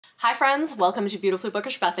Hi friends, welcome to Beautifully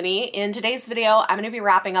Bookish Bethany. In today's video, I'm going to be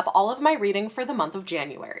wrapping up all of my reading for the month of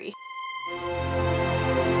January.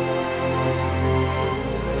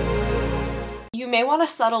 You may want to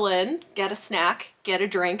settle in, get a snack, get a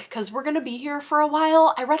drink, because we're going to be here for a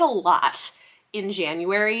while. I read a lot in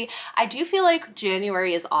January. I do feel like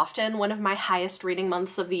January is often one of my highest reading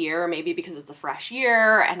months of the year, maybe because it's a fresh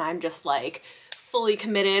year and I'm just like fully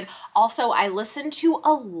committed. Also, I listened to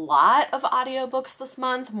a lot of audiobooks this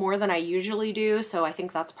month, more than I usually do, so I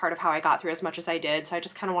think that's part of how I got through as much as I did. So I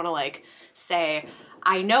just kind of want to like say,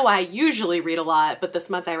 I know I usually read a lot, but this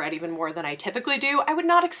month I read even more than I typically do. I would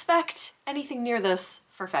not expect anything near this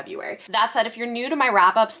for February. That said, if you're new to my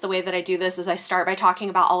wrap-ups, the way that I do this is I start by talking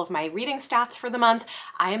about all of my reading stats for the month.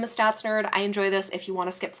 I am a stats nerd. I enjoy this. If you want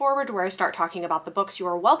to skip forward to where I start talking about the books, you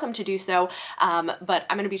are welcome to do so. But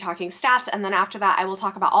I'm going to be talking stats, and then after that I will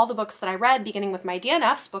talk about all the books that I read, beginning with my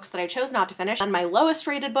DNFs, books that I chose not to finish, and my lowest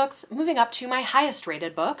rated books, moving up to my highest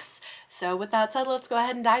rated books. So with that said, let's go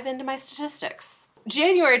ahead and dive into my statistics.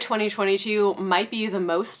 January 2022 might be the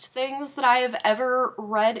most things that I have ever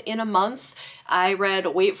read in a month. I read,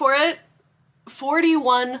 wait for it,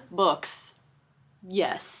 41 books.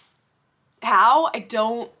 Yes. How? I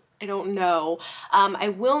don't know. I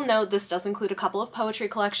will note this does include a couple of poetry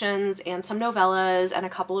collections and some novellas and a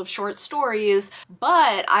couple of short stories,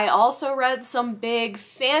 but I also read some big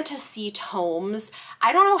fantasy tomes.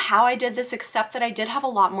 I don't know how I did this, except that I did have a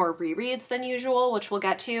lot more rereads than usual, which we'll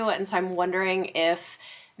get to, and so I'm wondering if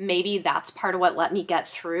maybe that's part of what let me get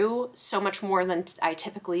through so much more than I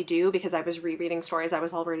typically do, because I was rereading stories I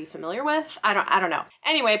was already familiar with. I don't know.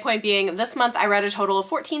 Anyway, point being, this month I read a total of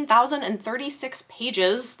 14,036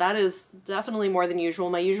 pages. That is definitely more than usual.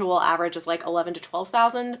 My usual average is like 11 to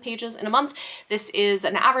 12,000 pages in a month. This is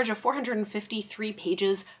an average of 453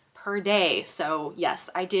 pages per day. So yes,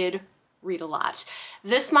 I did read a lot.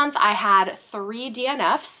 This month I had 3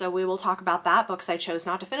 DNFs, so we will talk about that. Books I chose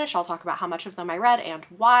not to finish. I'll talk about how much of them I read and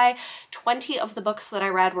why. 20 of the books that I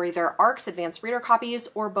read were either ARCs, advanced reader copies,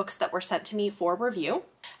 or books that were sent to me for review.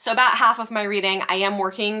 So about half of my reading. I am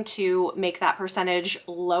working to make that percentage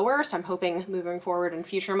lower, so I'm hoping moving forward in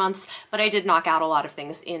future months, but I did knock out a lot of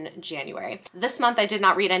things in January. This month I did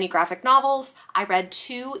not read any graphic novels. I read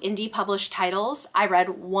 2 indie published titles. I read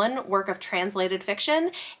 1 work of translated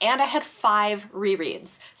fiction, and I had 5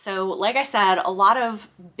 rereads. So like I said, a lot of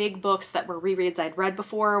big books that were rereads I'd read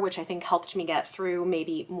before, which I think helped me get through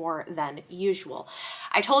maybe more than usual.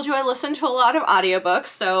 I told you I listened to a lot of audiobooks,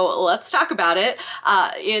 so let's talk about it.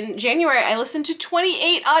 In January, I listened to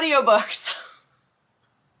 28 audiobooks.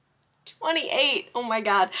 28, oh my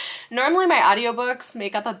god. Normally my audiobooks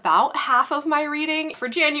make up about half of my reading. For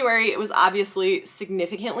January, it was obviously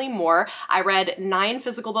significantly more. I read 9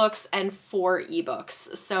 physical books and 4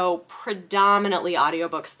 ebooks, so predominantly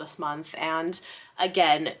audiobooks this month. And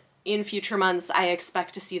again, in future months, I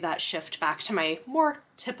expect to see that shift back to my more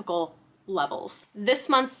typical levels. This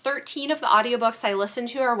month, 13 of the audiobooks I listened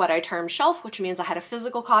to are what I term shelf, which means I had a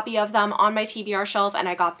physical copy of them on my TBR shelf and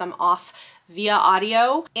I got them off via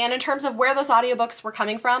audio. And in terms of where those audiobooks were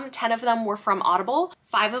coming from, 10 of them were from Audible,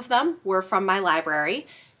 5 of them were from my library,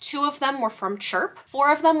 2 of them were from Chirp,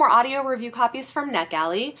 4 of them were audio review copies from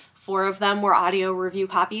NetGalley, 4 of them were audio review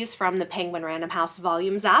copies from the Penguin Random House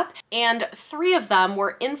Volumes app, and 3 of them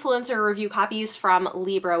were influencer review copies from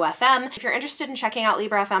Libro FM. If you're interested in checking out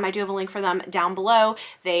Libro FM, I do have a link for them down below.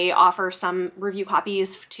 They offer some review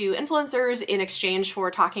copies to influencers in exchange for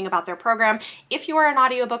talking about their program. If you are an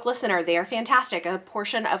audiobook listener, they are fantastic. A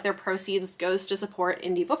portion of their proceeds goes to support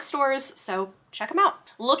indie bookstores, so check them out.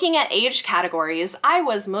 Looking at age categories, I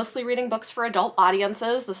was mostly reading books for adult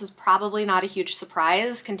audiences. This is probably not a huge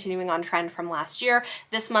surprise, continuing on trend from last year.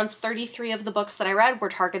 This month, 33 of the books that I read were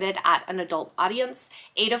targeted at an adult audience.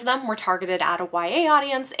 8 of them were targeted at a YA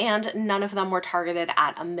audience, and none of them were targeted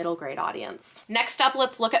at a middle grade audience. Next up,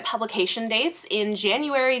 let's look at publication dates. In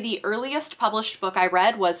January, the earliest published book I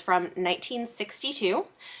read was from 1962.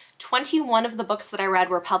 21 of the books that I read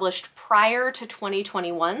were published prior to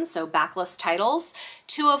 2021, so backlist titles.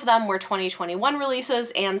 2 of them were 2021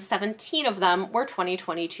 releases, and 17 of them were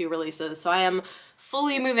 2022 releases. So I am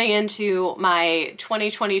fully moving into my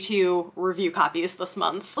 2022 review copies this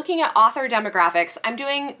month. Looking at author demographics, I'm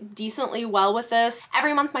doing decently well with this.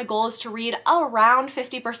 Every month my goal is to read around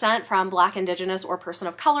 50% from Black, Indigenous, or person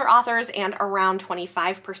of color authors and around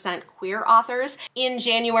 25% queer authors. In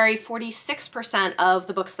January, 46% of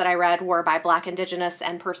the books that I read were by Black, Indigenous,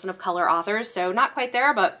 and person of color authors, so not quite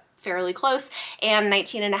there, but fairly close, and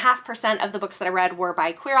 19.5% of the books that I read were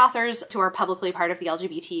by queer authors who are publicly part of the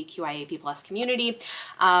LGBTQIAP+ community.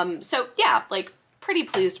 So yeah, like pretty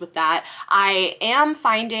pleased with that. I am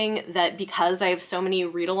finding that because I have so many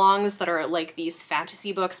read-alongs that are like these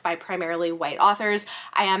fantasy books by primarily white authors,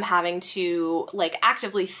 I am having to like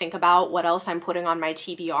actively think about what else I'm putting on my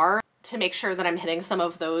TBR to make sure that I'm hitting some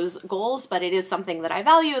of those goals, but it is something that I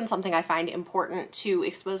value and something I find important to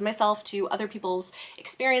expose myself to other people's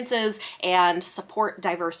experiences and support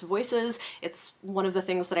diverse voices. It's one of the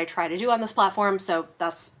things that I try to do on this platform, so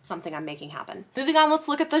that's something I'm making happen. Moving on, let's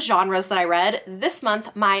look at the genres that I read. This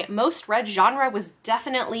month, my most read genre was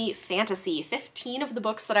definitely fantasy. 15 of the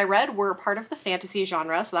books that I read were part of the fantasy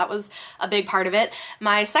genre, so that was a big part of it.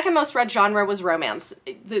 My second most read genre was romance.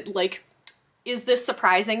 Is this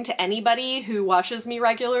surprising to anybody who watches me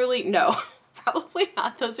regularly? No, probably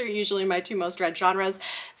not. Those are usually my two most read genres.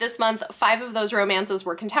 This month, 5 of those romances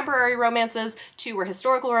were contemporary romances, 2 were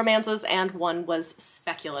historical romances, and 1 was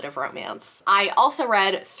speculative romance. I also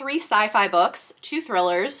read 3 sci-fi books, 2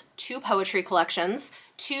 thrillers, 2 poetry collections,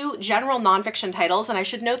 2 general nonfiction titles, and I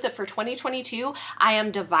should note that for 2022, I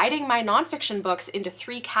am dividing my nonfiction books into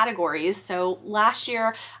 3 categories. So last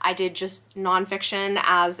year, I did just nonfiction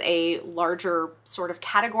as a larger sort of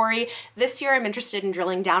category. This year, I'm interested in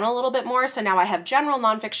drilling down a little bit more, so now I have general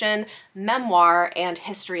nonfiction, memoir, and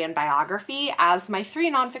history and biography as my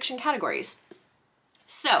 3 nonfiction categories.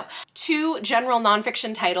 So, 2 general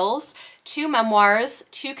nonfiction titles, 2 memoirs,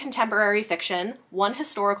 2 contemporary fiction, 1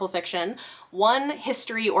 historical fiction, 1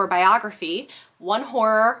 history or biography, 1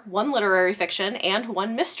 horror, 1 literary fiction, and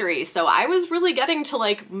 1 mystery. So I was really getting to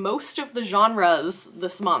like most of the genres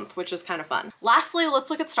this month, which is kind of fun. Lastly, let's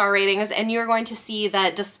look at star ratings, and you're going to see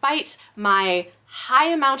that despite my high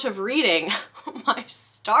amount of reading, my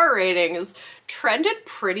star ratings trended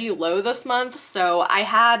pretty low this month, so I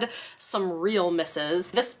had some real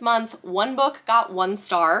misses. This month, 1 book got 1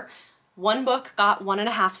 star, 1 book got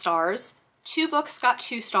 1.5 stars, 2 books got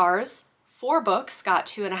 2 stars, 4 books got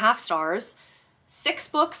 2.5 stars, 6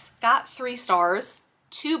 books got 3 stars,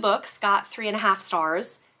 2 books got 3.5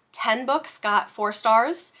 stars, 10 books got 4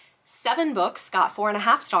 stars, 7 books got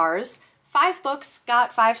 4.5 stars, 5 books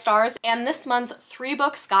got 5 stars, and this month 3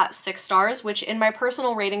 books got 6 stars, which in my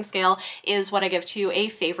personal rating scale is what I give to a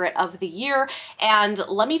favorite of the year. And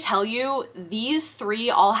let me tell you, these 3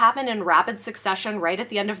 all happened in rapid succession right at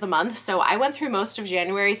the end of the month. So I went through most of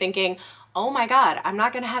January thinking, oh my God, I'm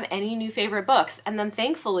not gonna have any new favorite books. And then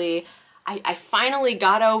thankfully, I finally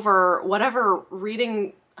got over whatever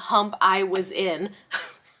reading hump I was in,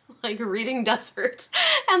 like reading desert,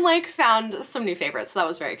 and like found some new favorites. So that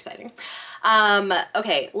was very exciting.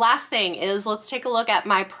 Okay, last thing is let's take a look at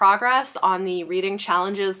my progress on the reading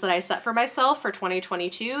challenges that I set for myself for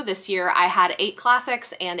 2022. This year I had 8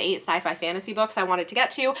 classics and 8 sci-fi fantasy books I wanted to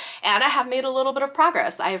get to, and I have made a little bit of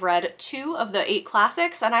progress. I have read 2 of the 8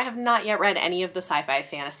 classics, and I have not yet read any of the sci-fi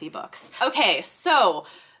fantasy books. Okay, so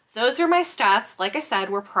those are my stats. Like I said,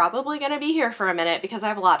 we're probably gonna be here for a minute because I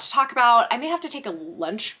have a lot to talk about. I may have to take a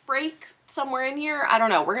lunch break somewhere in here. I don't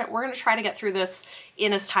know. We're gonna try to get through this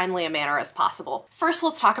in as timely a manner as possible. First,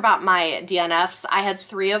 let's talk about my DNFs. I had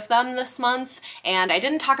 3 of them this month, and I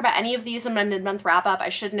didn't talk about any of these in my mid-month wrap-up. I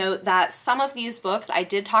should note that some of these books I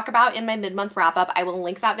did talk about in my mid-month wrap-up. I will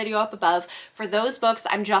link that video up above. For those books,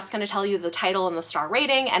 I'm just gonna tell you the title and the star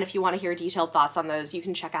rating, and if you wanna hear detailed thoughts on those, you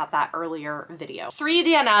can check out that earlier video. 3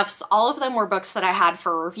 DNFs, all of them were books that I had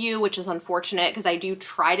for review, which is unfortunate because I do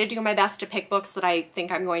try to do my best to pick books that I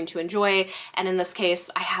think I'm going to enjoy, and in this case,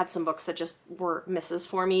 I had some books that just were misses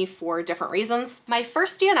for me for different reasons. My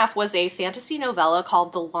first DNF was a fantasy novella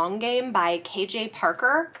called The Long Game by KJ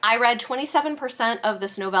Parker. I read 27% of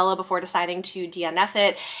this novella before deciding to DNF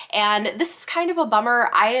it, and this is kind of a bummer.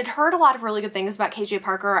 I had heard a lot of really good things about KJ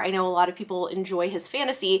Parker. I know a lot of people enjoy his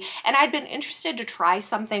fantasy, and I'd been interested to try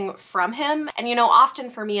something from him. And you know, often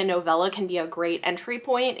for me, a novella can be a great entry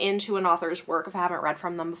point into an author's work if I haven't read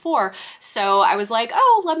from them before. So I was like,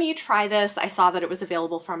 oh, let me try this. I saw that it was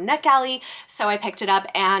available from NetGalley, so I picked it up,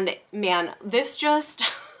 and man, this just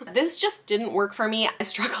didn't work for me. I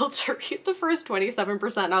struggled to read the first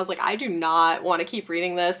 27%, and I was like, I do not want to keep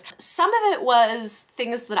reading this. Some of it was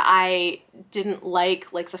things that I didn't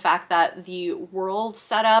like the fact that the world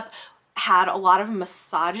setup had a lot of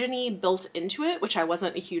misogyny built into it, which I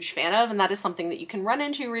wasn't a huge fan of, and that is something that you can run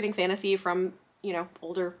into reading fantasy from, you know,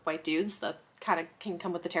 older white dudes. That kind of can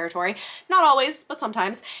come with the territory. Not always, but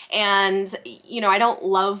sometimes. And, you know, I don't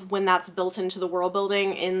love when that's built into the world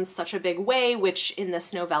building in such a big way, which in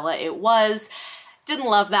this novella it was. Didn't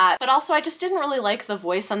love that. But also I just didn't really like the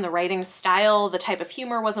voice and the writing style. The type of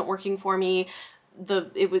humor wasn't working for me.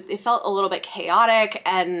 it felt a little bit chaotic,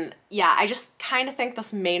 and yeah, I just kind of think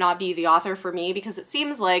this may not be the author for me, because it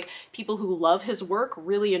seems like people who love his work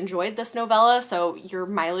really enjoyed this novella, so your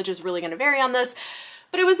mileage is really going to vary on this.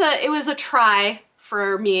 But it was a try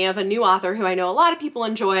for me of a new author who I know a lot of people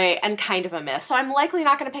enjoy, and kind of a miss. So I'm likely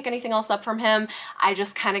not going to pick anything else up from him. I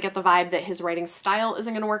just kind of get the vibe that his writing style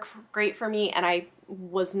isn't going to work great for me, and I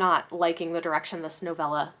was not liking the direction this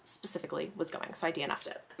novella specifically was going, so I DNF'd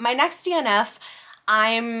it. My next DNF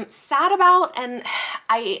I'm sad about, and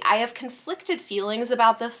I have conflicted feelings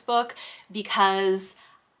about this book, because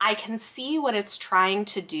I can see what it's trying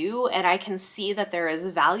to do, and I can see that there is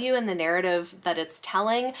value in the narrative that it's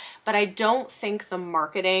telling, but I don't think the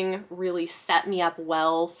marketing really set me up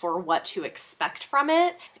well for what to expect from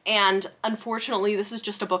it. And unfortunately, this is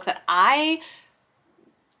just a book that I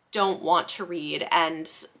don't want to read, and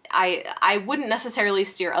I wouldn't necessarily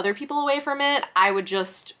steer other people away from it. I would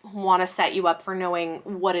just want to set you up for knowing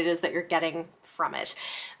what it is that you're getting from it.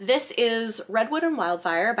 This is Redwood and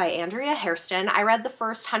Wildfire by Andrea Hairston. I read the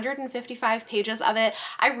first 155 pages of it.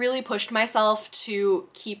 I really pushed myself to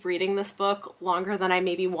keep reading this book longer than I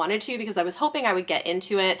maybe wanted to, because I was hoping I would get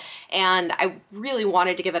into it, and I really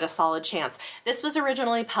wanted to give it a solid chance. This was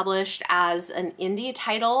originally published as an indie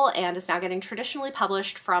title and is now getting traditionally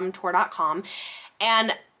published from Tor.com.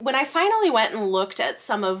 And when I finally went and looked at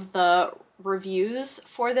some of the reviews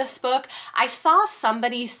for this book, I saw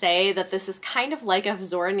somebody say that this is kind of like if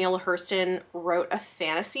Zora Neale Hurston wrote a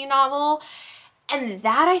fantasy novel. And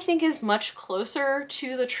that, I think, is much closer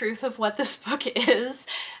to the truth of what this book is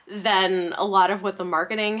than a lot of what the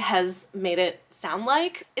marketing has made it sound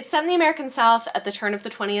like. It's set in the American South at the turn of the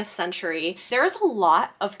 20th century. There's a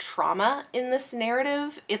lot of trauma in this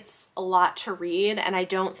narrative. It's a lot to read, and I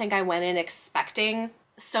don't think I went in expecting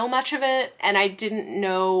so much of it, and I didn't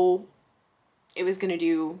know it was going to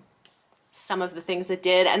do some of the things it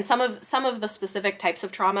did, and some of the specific types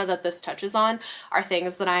of trauma that this touches on are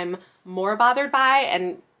things that I'm more bothered by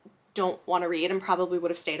and don't want to read, and probably would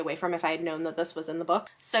have stayed away from if I had known that this was in the book.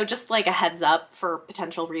 So just like a heads up for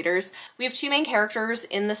potential readers. We have two main characters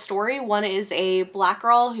in the story. One is a black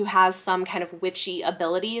girl who has some kind of witchy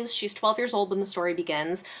abilities. She's 12 years old when the story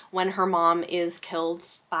begins, when her mom is killed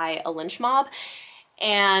by a lynch mob.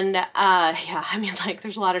 And yeah, I mean, like,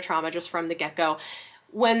 there's a lot of trauma just from the get-go.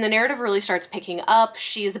 When the narrative really starts picking up,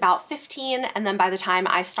 she's about 15, and then by the time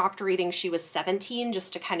I stopped reading, she was 17,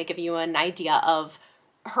 just to kind of give you an idea of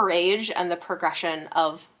her age and the progression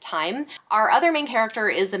of time. Our other main character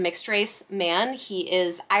is a mixed race man. He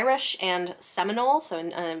is Irish and Seminole,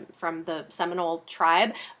 so from the Seminole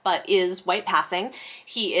tribe, but is white passing.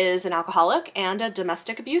 He is an alcoholic and a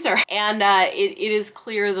domestic abuser. And it is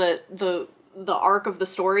clear that the arc of the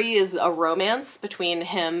story is a romance between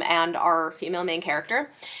him and our female main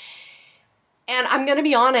character. And I'm gonna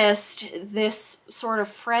be honest, this sort of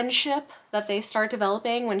friendship that they start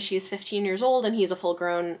developing when she's 15 years old and he's a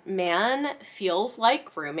full-grown man feels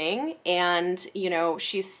like grooming. And, you know,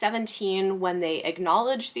 she's 17 when they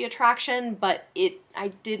acknowledge the attraction, but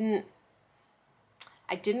I didn't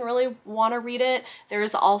really want to read it.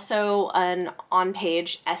 There's also an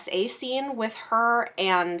on-page essay scene with her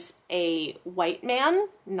and a white man,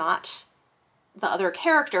 not the other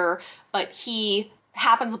character, but he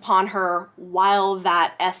happens upon her while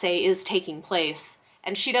that essay is taking place.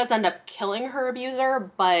 And she does end up killing her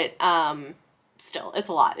abuser, but still, it's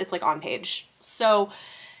a lot. It's like on page. So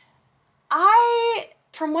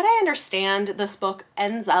from what I understand, this book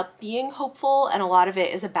ends up being hopeful, and a lot of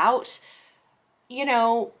it is about, you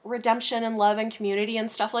know, redemption and love and community and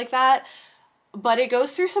stuff like that. But it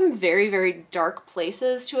goes through some very, very dark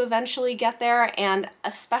places to eventually get there, and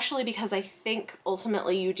especially because I think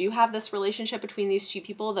ultimately you do have this relationship between these two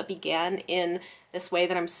people that began in this way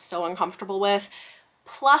that I'm so uncomfortable with,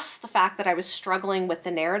 plus the fact that I was struggling with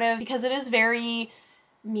the narrative because it is very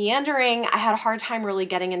meandering. I had a hard time really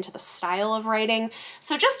getting into the style of writing.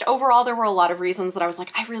 So just overall, there were a lot of reasons that I was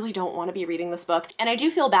like, I really don't want to be reading this book. And I do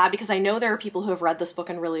feel bad because I know there are people who have read this book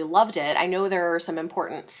and really loved it. I know there are some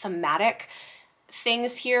important thematic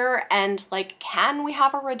things here, and like, can we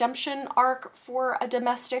have a redemption arc for a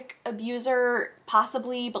domestic abuser?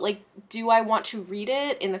 Possibly, but like, do I want to read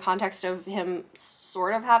it in the context of him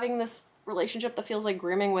sort of having this relationship that feels like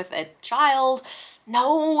grooming with a child?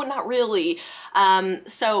 No, not really.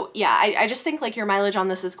 So yeah, I just think like your mileage on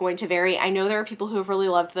this is going to vary. I know there are people who have really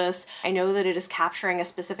loved this. I know that it is capturing a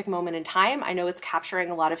specific moment in time. I know it's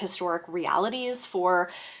capturing a lot of historic realities for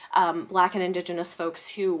Black and Indigenous folks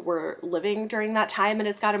who were living during that time, and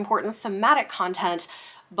it's got important thematic content,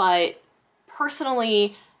 but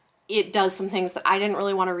personally, it does some things that I didn't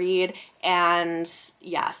really want to read, and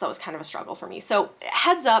yes, that was kind of a struggle for me. So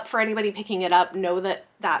heads up for anybody picking it up, know that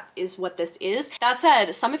that is what this is. That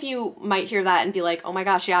said, some of you might hear that and be like, oh my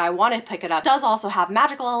gosh, yeah, I want to pick it up. It does also have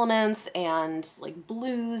magical elements and like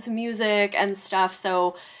blues music and stuff,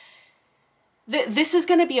 so this is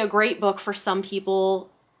going to be a great book for some people,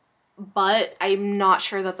 but I'm not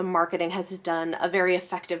sure that the marketing has done a very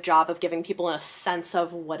effective job of giving people a sense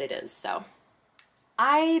of what it is. So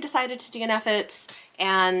I decided to DNF it,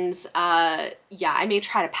 and yeah, I may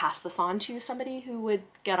try to pass this on to somebody who would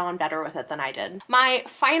get on better with it than I did. My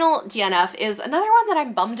final DNF is another one that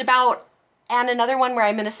I'm bummed about, and another one where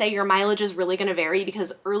I'm gonna say your mileage is really gonna vary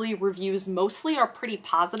because early reviews mostly are pretty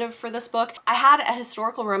positive for this book. I had a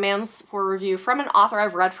historical romance for review from an author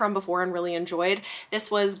I've read from before and really enjoyed. This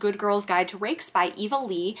was Good Girl's Guide to Rakes by Eva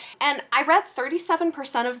Lee, and I read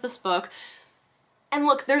 37% of this book, and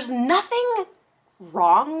look, there's nothing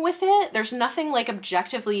wrong with it. There's nothing like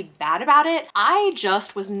objectively bad about it. I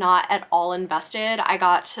just was not at all invested. I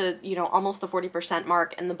got to, you know, almost the 40%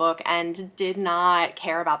 mark in the book and did not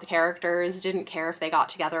care about the characters, didn't care if they got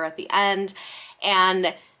together at the end.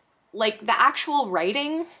 And like the actual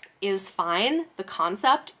writing is fine. The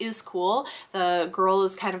concept is cool. The girl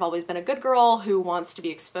has kind of always been a good girl who wants to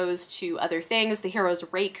be exposed to other things. The hero's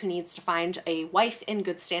rake who needs to find a wife in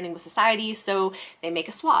good standing with society, so they make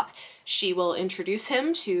a swap. She will introduce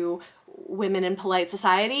him to women in polite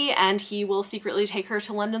society, and he will secretly take her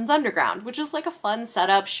to London's underground, which is like a fun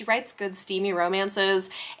setup. She writes good steamy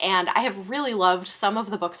romances, and I have really loved some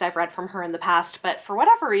of the books I've read from her in the past, but for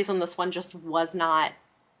whatever reason this one just was not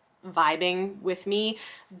vibing with me.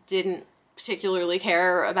 Didn't particularly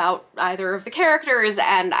care about either of the characters,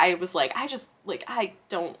 and I was like, I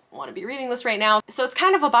don't want to be reading this right now. So it's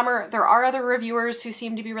kind of a bummer. There are other reviewers who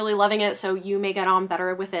seem to be really loving it, so you may get on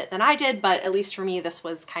better with it than I did, but at least for me this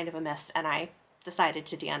was kind of a miss, and I decided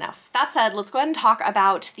to DNF. That said, let's go ahead and talk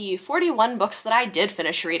about the 41 books that I did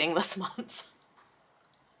finish reading this month.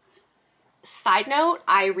 Side note,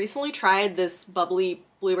 I recently tried this bubbly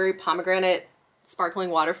blueberry pomegranate sparkling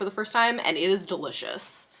water for the first time, and it is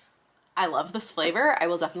delicious. I love this flavor. I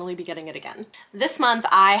will definitely be getting it again. This month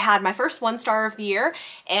I had my first 1-star of the year,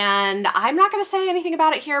 and I'm not going to say anything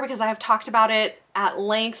about it here because I have talked about it at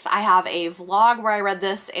length. I have a vlog where I read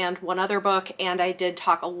this and one other book, and I did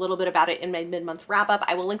talk a little bit about it in my mid-month wrap-up.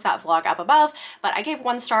 I will link that vlog up above, but I gave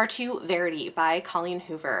 1 star to Verity by Colleen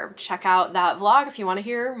Hoover. Check out that vlog if you want to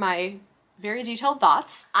hear my very detailed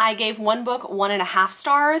thoughts. I gave one book 1.5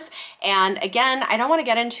 stars, and again, I don't want to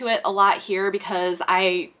get into it a lot here because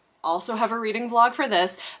I also have a reading vlog for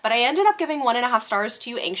this, but I ended up giving 1.5 stars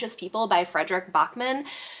to Anxious People by Frederick Bachman.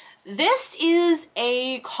 This is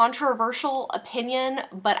a controversial opinion,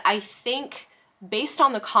 but I think based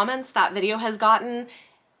on the comments that video has gotten,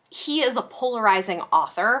 he is a polarizing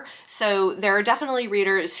author. So there are definitely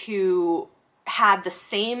readers who had the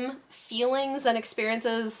same feelings and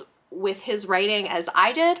experiences with his writing as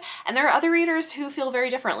I did, and there are other readers who feel very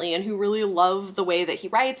differently and who really love the way that he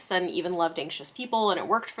writes and even loved Anxious People and it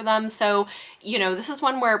worked for them. So, you know, this is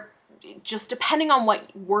one where just depending on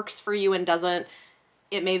what works for you and doesn't,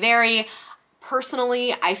 it may vary.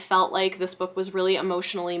 Personally, I felt like this book was really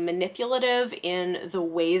emotionally manipulative in the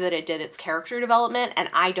way that it did its character development, and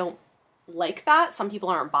I don't like that. Some people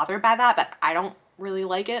aren't bothered by that, but I don't really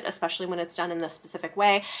like it, especially when it's done in this specific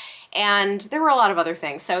way. And there were a lot of other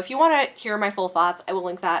things. So if you want to hear my full thoughts, I will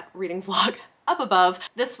link that reading vlog up above.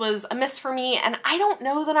 This was a miss for me, and I don't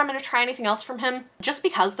know that I'm going to try anything else from him just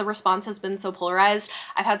because the response has been so polarized.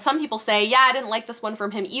 I've had some people say, yeah, I didn't like this one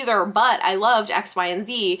from him either, but I loved X, Y, and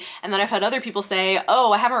Z. And then I've had other people say,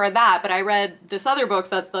 oh, I haven't read that, but I read this other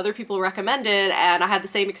book that the other people recommended and I had the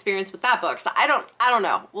same experience with that book. So I don't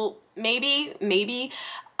know. Well, maybe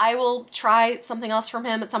I will try something else from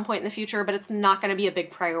him at some point in the future, but it's not going to be a big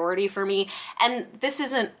priority for me. And this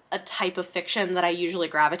isn't a type of fiction that I usually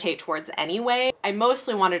gravitate towards anyway. I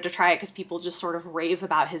mostly wanted to try it because people just sort of rave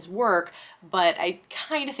about his work, but I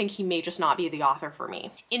kind of think he may just not be the author for me.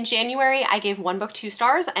 In January, I gave one book 2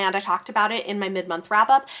 stars, and I talked about it in my mid-month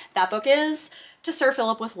wrap-up. That book is To Sir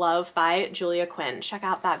Philip with Love by Julia Quinn. Check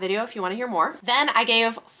out that video if you want to hear more. Then I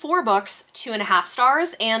gave 4 books 2.5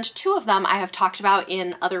 stars, and 2 of them I have talked about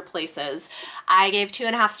in other places. I gave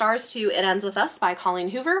 2.5 stars to It Ends With Us by Colleen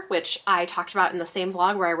Hoover, which I talked about in the same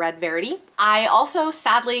vlog where I read Verity. I also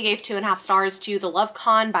sadly gave 2.5 stars to The Love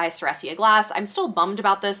Con by Ceresia Glass. I'm still bummed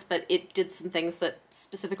about this, but it did some things that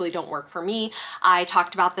specifically don't work for me. I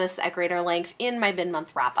talked about this at greater length in my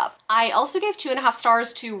mid-month wrap-up. I also gave 2.5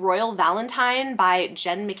 stars to Royal Valentine Heroine by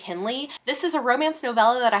Jen McKinley. This is a romance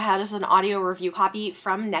novella that I had as an audio review copy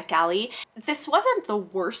from NetGalley. This wasn't the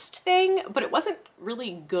worst thing, but it wasn't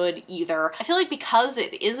really good either. I feel like because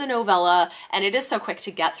it is a novella and it is so quick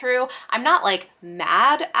to get through, I'm not like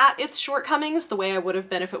mad at its shortcomings the way I would have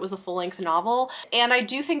been if it was a full-length novel. And I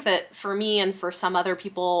do think that for me and for some other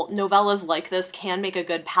people, novellas like this can make a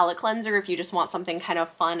good palate cleanser if you just want something kind of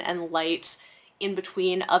fun and light in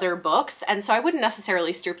between other books. And so I wouldn't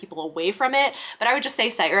necessarily steer people away from it, but I would just say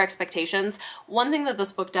set your expectations. One thing that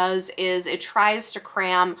this book does is it tries to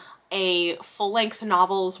cram a full-length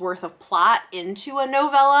novel's worth of plot into a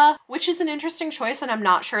novella, which is an interesting choice and I'm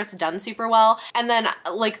not sure it's done super well. And then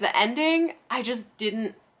like the ending, I just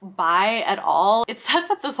didn't buy at all. It sets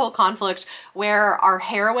up this whole conflict where our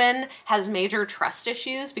heroine has major trust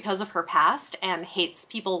issues because of her past and hates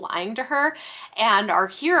people lying to her, and our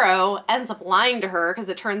hero ends up lying to her because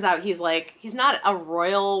it turns out he's not a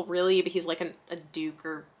royal really, but he's like a duke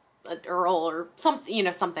or an earl or something, you know,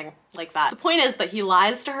 something like that. The point is that he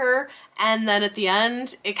lies to her, and then at the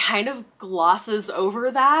end it kind of glosses over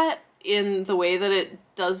that in the way that it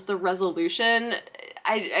does the resolution.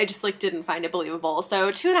 I just like didn't find it believable.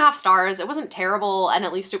 So 2.5 stars. It wasn't terrible, and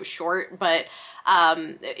at least it was short, but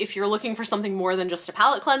if you're looking for something more than just a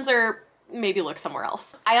palate cleanser, maybe look somewhere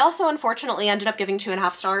else. I also unfortunately ended up giving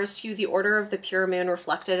 2.5 stars to The Order of the Pure Moon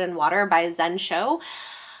Reflected in Water by Zen Cho.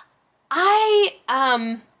 I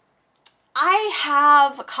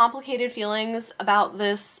have complicated feelings about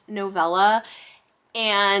this novella,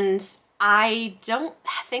 and I don't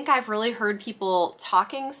think I've really heard people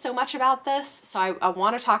talking so much about this, so I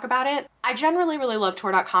want to talk about it. I generally really love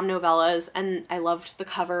Tor.com novellas, and I loved the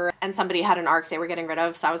cover, and somebody had an arc they were getting rid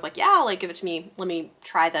of, so I was like, yeah, like give it to me, let me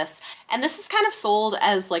try this. And this is kind of sold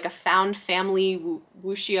as like a found family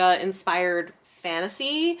wuxia inspired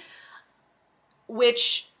fantasy,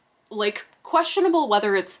 which, like, questionable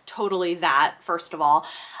whether it's totally that, first of all.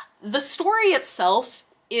 The story itself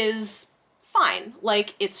is fine.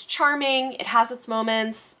 Like, it's charming, it has its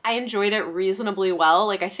moments. I enjoyed it reasonably well.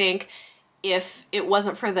 Like, I think if it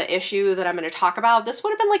wasn't for the issue that I'm going to talk about, this would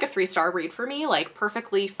have been like a 3-star read for me, like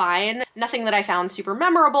perfectly fine. Nothing that I found super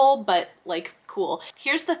memorable, but like cool.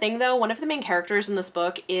 Here's the thing though, one of the main characters in this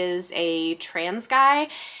book is a trans guy,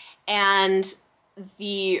 and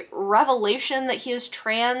the revelation that he is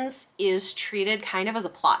trans is treated kind of as a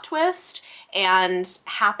plot twist and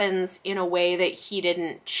happens in a way that he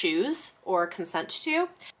didn't choose or consent to.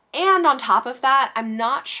 And on top of that, I'm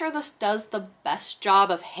not sure this does the best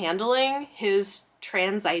job of handling his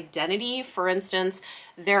trans identity. For instance,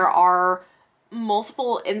 there are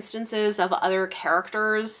multiple instances of other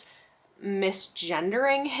characters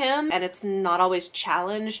misgendering him, and it's not always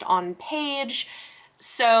challenged on page.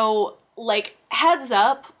 So, like, heads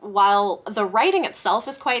up, while the writing itself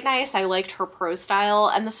is quite nice, I liked her prose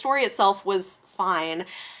style, and the story itself was fine,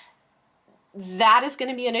 that is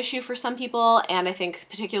going to be an issue for some people, and I think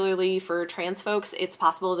particularly for trans folks, it's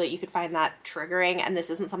possible that you could find that triggering, and this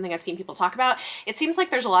isn't something I've seen people talk about. It seems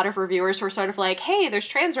like there's a lot of reviewers who are sort of like, hey, there's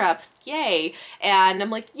trans reps, yay, and I'm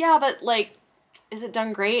like, yeah, but like, is it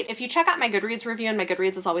done great? If you check out my Goodreads review, and my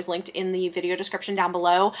Goodreads is always linked in the video description down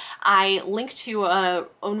below, I link to a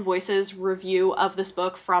Own Voices review of this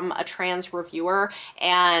book from a trans reviewer,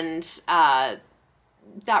 and that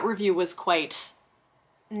review was quite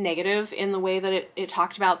negative in the way that it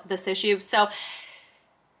talked about this issue. So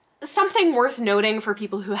something worth noting for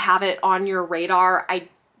people who have it on your radar. I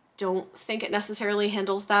don't think it necessarily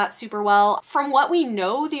handles that super well. From what we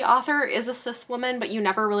know, the author is a cis woman, but you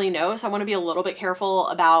never really know, so I want to be a little bit careful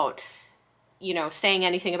about, you know, saying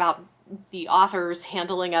anything about the author's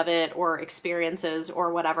handling of it or experiences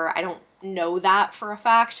or whatever. I don't know that for a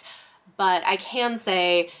fact, but I can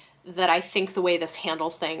say that I think the way this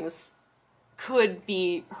handles things could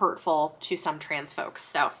be hurtful to some trans folks.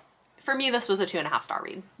 So for me, this was a 2.5 star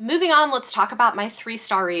read. Moving on, let's talk about my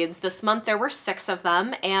 3-star reads. This month there were 6 of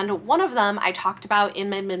them, and one of them I talked about in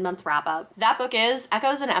my mid-month wrap-up. That book is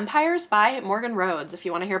Echoes and Empires by Morgan Rhodes. If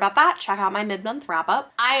you want to hear about that, check out my mid-month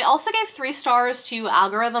wrap-up. I also gave 3 stars to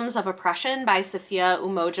Algorithms of Oppression by Sophia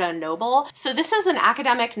Umoja Noble. So this is an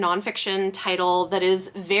academic nonfiction title that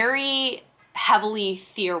is very heavily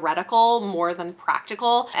theoretical more than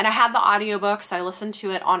practical, and I had the audiobook, so I listened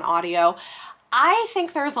to it on audio. I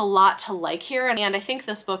think there's a lot to like here, and I think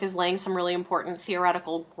this book is laying some really important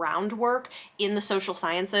theoretical groundwork in the social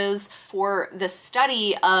sciences for the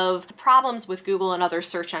study of problems with Google and other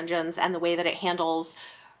search engines and the way that it handles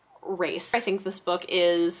race. I think this book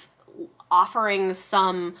is offering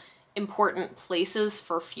some important places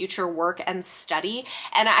for future work and study,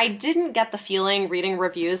 and I didn't get the feeling reading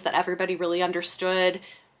reviews that everybody really understood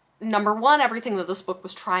number one, everything that this book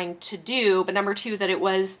was trying to do, but number two, that it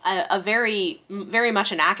was a very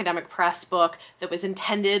much an academic press book that was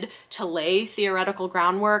intended to lay theoretical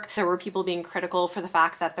groundwork. There were people being critical for the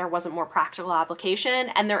fact that there wasn't more practical application,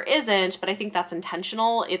 and there isn't, but I think that's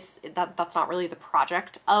intentional. That's not really the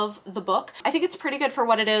project of the book. I think it's pretty good for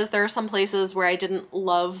what it is. There are some places where I didn't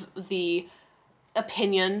love the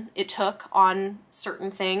opinion it took on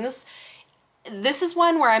certain things. This is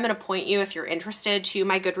one where I'm going to point you, if you're interested, to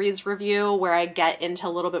my Goodreads review where I get into a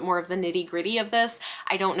little bit more of the nitty-gritty of this.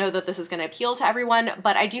 I don't know that this is going to appeal to everyone,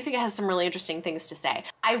 but I do think it has some really interesting things to say.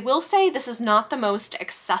 I will say this is not the most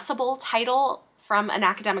accessible title from an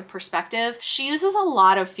academic perspective. She uses a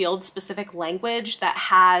lot of field-specific language that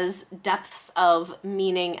has depths of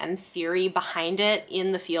meaning and theory behind it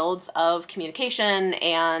in the fields of communication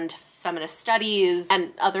and feminist studies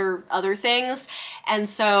and other things. And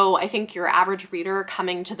so I think your average reader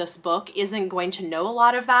coming to this book isn't going to know a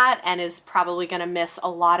lot of that and is probably going to miss a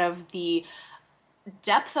lot of the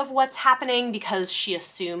depth of what's happening because she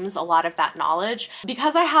assumes a lot of that knowledge.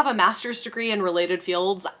 Because I have a master's degree in related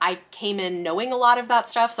fields, I came in knowing a lot of that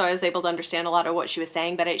stuff, so I was able to understand a lot of what she was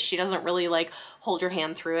saying, but she doesn't really like hold your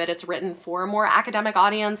hand through it. It's written for a more academic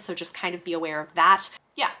audience, so just kind of be aware of that.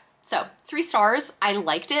 Yeah. So 3 stars. I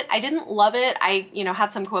liked it. I didn't love it. I,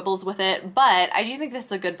 had some quibbles with it, but I do think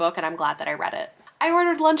that's a good book and I'm glad that I read it. I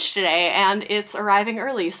ordered lunch today and it's arriving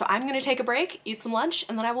early, so I'm gonna take a break, eat some lunch,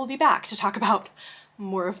 and then I will be back to talk about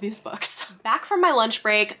more of these books. Back from my lunch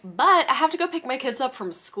break, but I have to go pick my kids up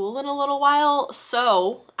from school in a little while,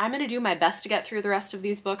 so I'm gonna do my best to get through the rest of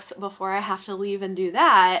these books before I have to leave and do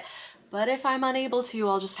that. But if I'm unable to,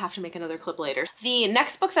 I'll just have to make another clip later. The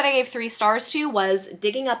next book that I gave 3 stars to was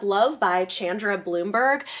Digging Up Love by Chandra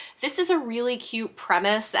Bloomberg. This is a really cute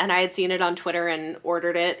premise, and I had seen it on Twitter and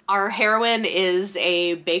ordered it. Our heroine is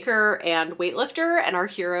a baker and weightlifter, and our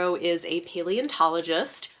hero is a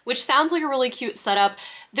paleontologist, which sounds like a really cute setup.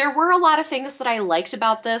 There were a lot of things that I liked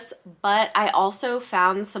about this, but I also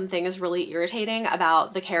found some things really irritating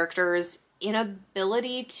about the characters'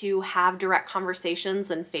 inability to have direct conversations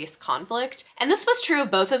and face conflict. And this was true of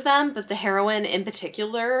both of them, but the heroine in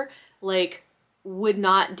particular, would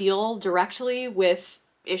not deal directly with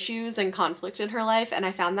issues and conflict in her life, and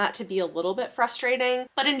I found that to be a little bit frustrating.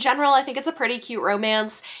 But in general, I think it's a pretty cute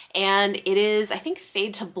romance, and it is, I think,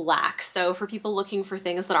 fade to black. So for people looking for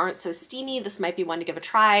things that aren't so steamy, this might be one to give a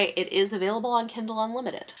try. It is available on Kindle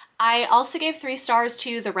Unlimited. I also gave 3 stars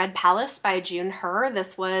to The Red Palace by June Her.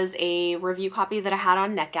 This was a review copy that I had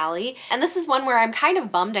on NetGalley, and this is one where I'm kind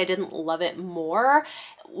of bummed I didn't love it more.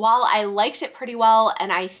 While I liked it pretty well, and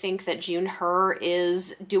I think that June Her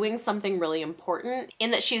is doing something really important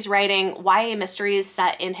in that she's writing YA mysteries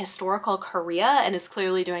set in historical Korea and is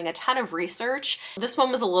clearly doing a ton of research. This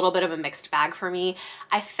one was a little bit of a mixed bag for me.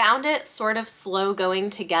 I found it sort of slow going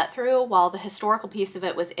to get through, while the historical piece of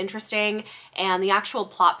it was interesting and the actual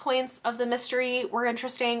plot points of the mystery were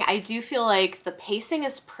interesting. I do feel like the pacing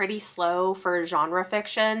is pretty slow for genre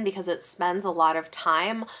fiction because it spends a lot of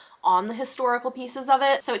time on the historical pieces of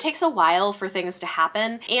it, so it takes a while for things to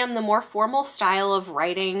happen, and the more formal style of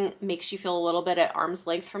writing makes you feel a little bit at arm's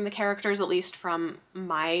length from the characters, at least from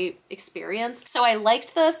my experience. So I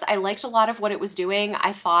liked this. I liked a lot of what it was doing.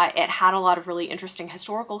 I thought it had a lot of really interesting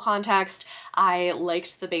historical context. I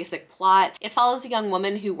liked the basic plot. It follows a young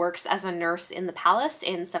woman who works as a nurse in the palace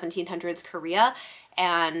in 1700s Korea,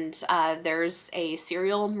 and there's a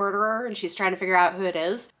serial murderer and she's trying to figure out who it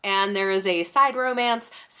is. And there is a side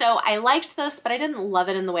romance. So I liked this, but I didn't love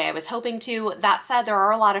it in the way I was hoping to. That said, there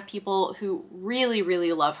are a lot of people who really,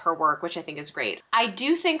 really love her work, which I think is great. I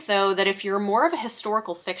do think, though, that if you're more of a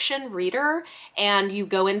historical fiction reader and you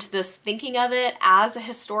go into this thinking of it as a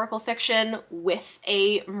historical fiction with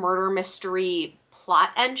a murder mystery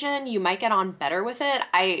plot engine, you might get on better with it.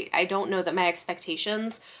 I don't know that my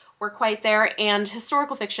expectations were quite there, and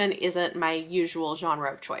historical fiction isn't my usual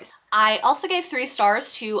genre of choice. I also gave 3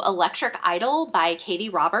 stars to Electric Idol by Katie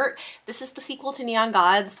Robert. This is the sequel to Neon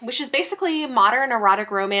Gods, which is basically modern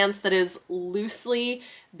erotic romance that is loosely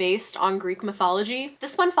based on Greek mythology.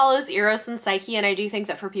 This one follows Eros and Psyche, and I do think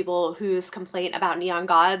that for people whose complaint about Neon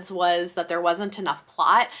Gods was that there wasn't enough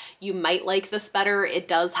plot, you might like this better. It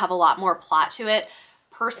does have a lot more plot to it.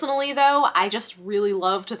 Personally, though, I just really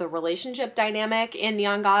loved the relationship dynamic in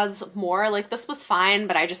Neon Gods more. This was fine,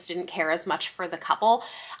 but I just didn't care as much for the couple.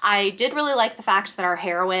 I did really like the fact that our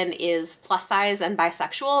heroine is plus size and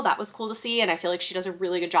bisexual. That was cool to see, and I feel like she does a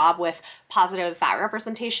really good job with positive fat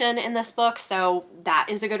representation in this book, so that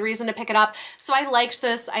is a good reason to pick it up. So I liked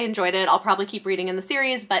this. I enjoyed it. I'll probably keep reading in the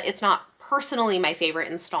series, but it's not personally my favorite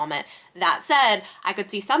installment. That said, I could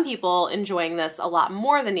see some people enjoying this a lot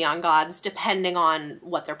more than Neon Gods, depending on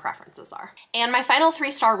what their preferences are. And my final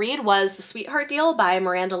 3-star read was The Sweetheart Deal by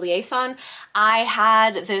Miranda Liaison. I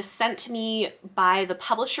had this sent to me by the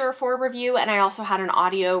publisher for a review, and I also had an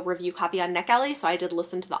audio review copy on NetGalley, so I did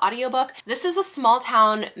listen to the audiobook. This is a small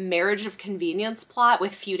town marriage of convenience plot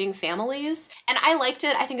with feuding families, and I liked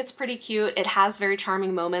it. I think it's pretty cute. It has very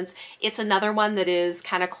charming moments. It's another one that is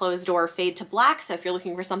kind of closed door, fade to black, so if you're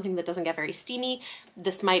looking for something that doesn't get very steamy,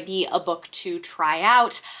 this might be a book to try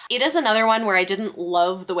out. It is another one where I didn't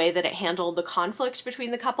love the way that it handled the conflict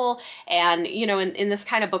between the couple, and you know, in this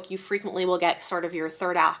kind of book you frequently will get sort of your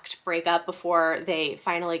third act breakup before they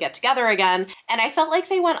finally get together again, and I felt like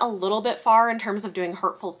they went a little bit far in terms of doing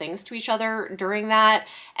hurtful things to each other during that,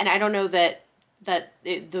 and I don't know that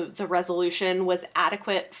the resolution was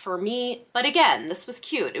adequate for me. But again, this was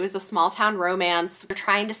cute. It was a small town romance. They're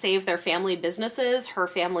trying to save their family businesses, her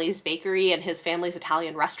family's bakery and his family's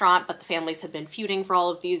Italian restaurant, but the families had been feuding for all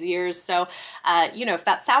of these years. So, you know, if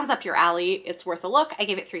that sounds up your alley, it's worth a look. I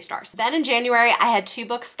gave it 3 stars. Then in January, I had 2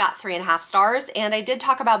 books got 3.5 stars, and I did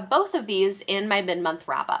talk about both of these in my mid-month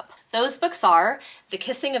wrap-up. Those books are The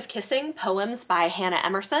Kissing of Kissing, Poems by Hannah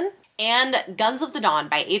Emerson, and Guns of the Dawn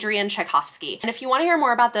by Adrian Tchaikovsky. And if you want to hear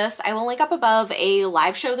more about this, I will link up above a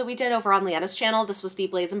live show that we did over on Leanna's channel. This was the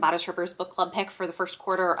Blades and Bodice Rippers book club pick for the first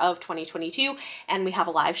quarter of 2022, and we have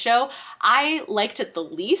a live show. I liked it the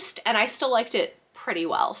least, and I still liked it pretty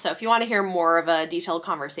well. So if you want to hear more of a detailed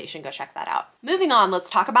conversation, go check that out. Moving on, let's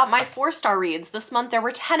talk about my 4-star reads. This month there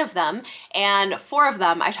were 10 of them, and 4 of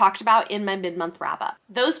them I talked about in my mid-month wrap-up.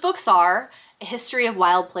 Those books are A History of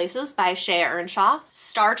Wild Places by Shea Earnshaw,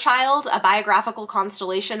 Star Child, a biographical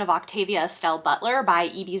constellation of Octavia Estelle Butler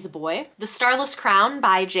by E.B. Zaboy, The Starless Crown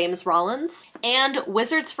by James Rollins, and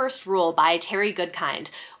Wizard's First Rule by Terry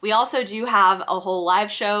Goodkind. We also do have a whole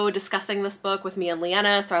live show discussing this book with me and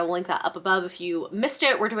Leanna, so I will link that up above if you missed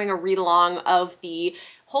it. We're doing a read-along of the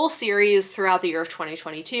whole series throughout the year of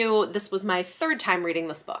 2022. This was my 3rd time reading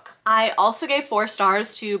this book. I also gave 4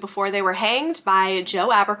 stars to Before They Were Hanged by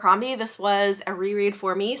Joe Abercrombie. This was a reread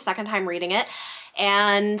for me, 2nd time reading it.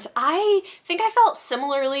 And I think I felt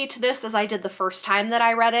similarly to this as I did the first time that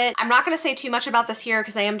I read it. I'm not going to say too much about this here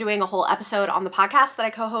because I am doing a whole episode on the podcast that I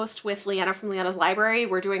co-host with Leanna from Leanna's Library.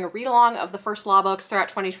 We're doing a read-along of the first law books throughout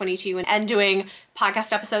 2022 and doing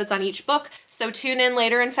podcast episodes on each book. So tune in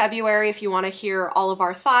later in February if you want to hear all of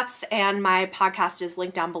our thoughts, and my podcast is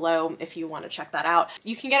linked down below if you want to check that out.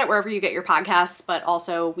 You can get it wherever you get your podcasts, but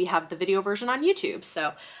also we have the video version on YouTube.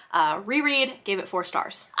 So reread, gave it 4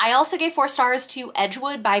 stars. I also gave 4 stars to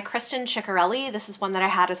Edgewood by Kristen Ciccarelli. This is one that I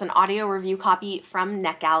had as an audio review copy from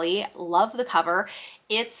NetGalley. Love the cover.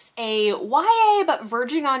 It's a YA, but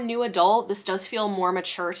verging on new adult. This does feel more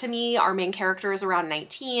mature to me. Our main character is around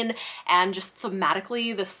 19, and just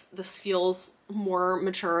thematically, this feels more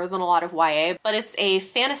mature than a lot of YA, but it's a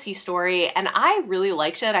fantasy story, and I really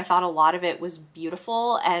liked it. I thought a lot of it was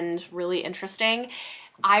beautiful and really interesting.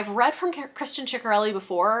 I've read from Kristen Ciccarelli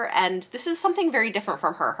before, and this is something very different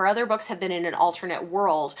from her. Her other books have been in an alternate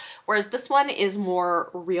world, whereas this one is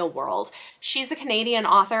more real world. She's a Canadian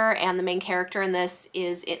author, and the main character in this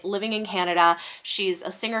is living in Canada. She's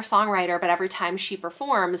a singer-songwriter, but every time she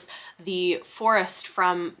performs, the forest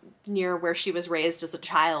from near where she was raised as a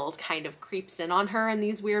child kind of creeps in on her in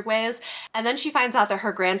these weird ways. And then she finds out that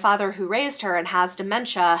her grandfather who raised her and has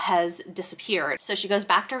dementia has disappeared. So she goes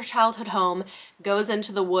back to her childhood home, goes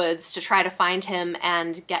into the woods to try to find him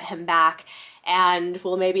and get him back, and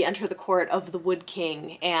will maybe enter the court of the Wood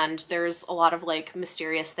King, and there's a lot of like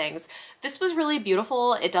mysterious things. This was really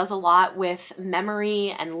beautiful. It does a lot with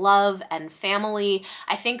memory and love and family.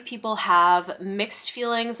 I think people have mixed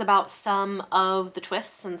feelings about some of the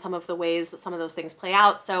twists and some of the ways that some of those things play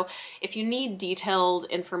out. So if you need detailed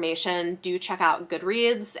information, do check out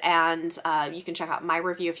Goodreads, and you can check out my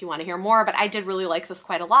review if you want to hear more, but I did really like this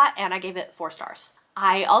quite a lot, and I gave it 4 stars.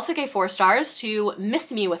 I also gave 4 stars to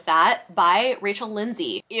Miss Me With That by Rachel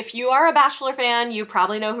Lindsay. If you are a Bachelor fan, you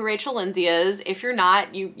probably know who Rachel Lindsay is. If you're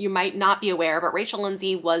not, you might not be aware, but Rachel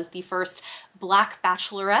Lindsay was the first Black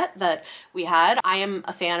Bachelorette that we had. I am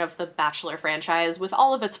a fan of the Bachelor franchise with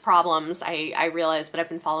all of its problems, I realize, but I've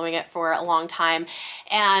been following it for a long time.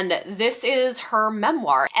 And this is her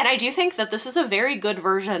memoir. And I do think that this is a very good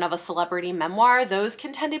version of a celebrity memoir. Those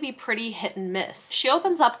can tend to be pretty hit and miss. She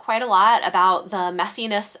opens up quite a lot about the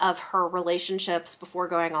messiness of her relationships before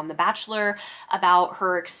going on The Bachelor, about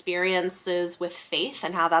her experiences with faith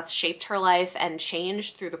and how that's shaped her life and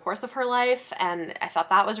changed through the course of her life. And I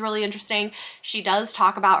thought that was really interesting. She does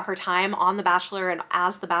talk about her time on The Bachelor and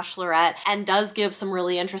as the Bachelorette, and does give some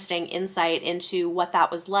really interesting insight into what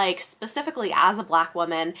that was like, specifically as a Black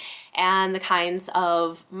woman, and the kinds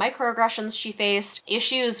of microaggressions she faced,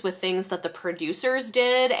 issues with things that the producers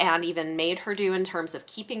did and even made her do in terms of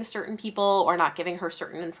keeping certain people or not giving her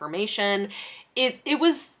certain information. It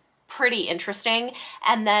was pretty interesting.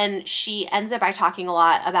 And then she ends it by talking a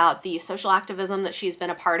lot about the social activism that she's been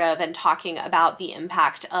a part of, and talking about the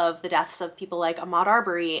impact of the deaths of people like Ahmaud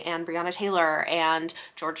Arbery and Breonna Taylor and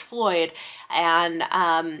George Floyd. And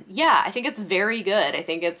yeah, I think it's very good. I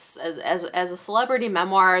think it's, as a celebrity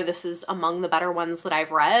memoir, this is among the better ones that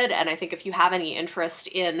I've read. And I think if you have any interest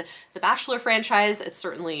in the Bachelor franchise, it's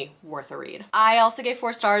certainly worth a read. I also gave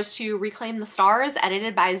 4 stars to Reclaim the Stars,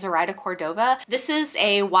 edited by Zoraida Cordova. This is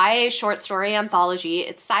a YA short story anthology.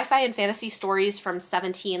 It's sci-fi and fantasy stories from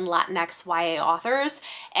 17 Latinx YA authors,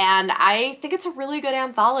 and I think it's a really good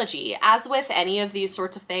anthology. As with any of these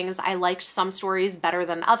sorts of things, I liked some stories better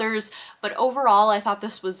than others, but overall I thought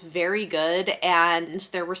this was very good, and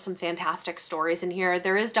there were some fantastic stories in here.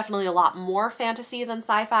 There is definitely a lot more fantasy than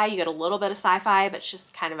sci-fi. You get a little bit of sci-fi, but it's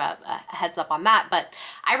just kind of a heads up on that. But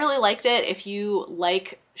I really liked it. If you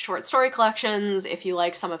like short story collections, if you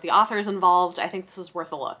like some of the authors involved, I think this is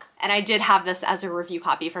worth a look. And I did have this as a review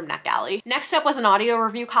copy from NetGalley. Next up was an audio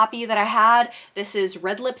review copy that I had. This is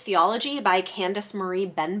Red Lip Theology by Candace Marie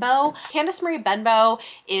Benbow. Candace Marie Benbow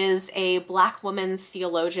is a Black woman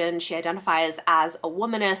theologian. She identifies as a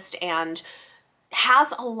womanist and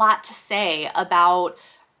has a lot to say about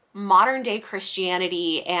modern day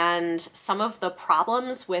Christianity and some of the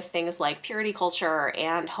problems with things like purity culture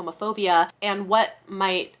and homophobia, and what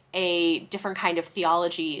might a different kind of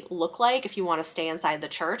theology look like if you want to stay inside the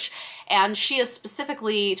church. And she is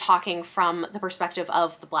specifically talking from the perspective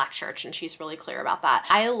of the Black church, and she's really clear about that.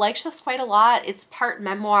 I liked this quite a lot. It's part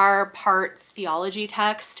memoir, part theology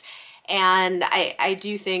text, and I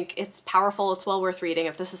do think it's powerful. It's well worth reading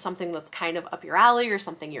if this is something that's kind of up your alley or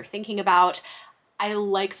something you're thinking about. I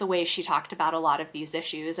like the way she talked about a lot of these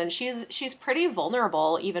issues, and she's pretty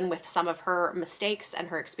vulnerable even with some of her mistakes and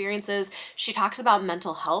her experiences. She talks about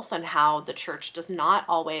mental health and how the church does not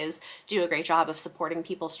always do a great job of supporting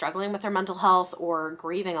people struggling with their mental health or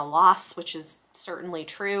grieving a loss, which is certainly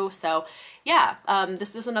true. So yeah,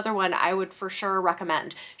 this is another one I would for sure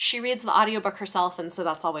recommend. She reads the audiobook herself, and so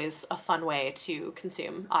that's always a fun way to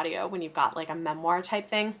consume audio when you've got like a memoir type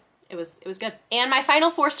thing. It was good. And my final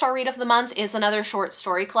 4-star read of the month is another short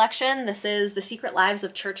story collection. This is The Secret Lives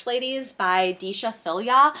of Church Ladies by Disha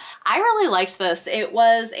Philyaw. I really liked this. It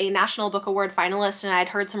was a National Book Award finalist, and I'd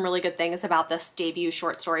heard some really good things about this debut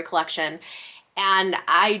short story collection. And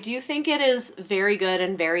I do think it is very good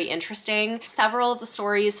and very interesting. Several of the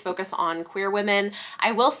stories focus on queer women.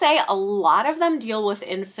 I will say a lot of them deal with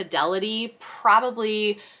infidelity,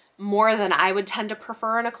 probably more than I would tend to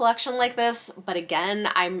prefer in a collection like this. But again,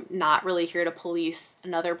 I'm not really here to police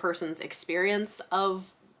another person's experience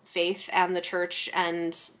of faith and the church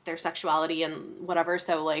and their sexuality and whatever.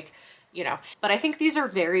 So like, you know, but I think these are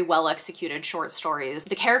very well executed short stories.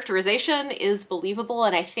 The characterization is believable,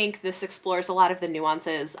 and I think this explores a lot of the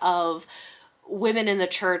nuances of women in the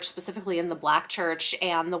church, specifically in the Black church,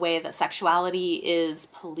 and the way that sexuality is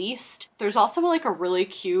policed. There's also like a really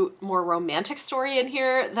cute, more romantic story in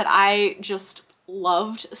here that I just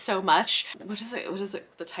loved so much. What is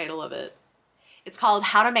it, the title of it? It's called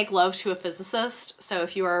How to Make Love to a Physicist. So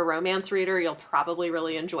if you are a romance reader, you'll probably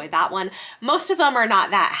really enjoy that one. Most of them are not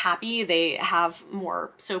that happy. They have more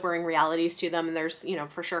sobering realities to them, and there's, you know,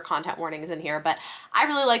 for sure content warnings in here, but I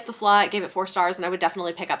really like this a lot. Gave it 4 stars, and I would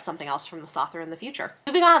definitely pick up something else from this author in the future.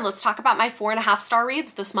 Moving on, let's talk about my 4.5-star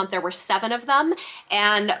reads. This month there were 7 of them,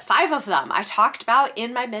 and 5 of them I talked about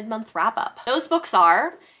in my mid-month wrap-up. Those books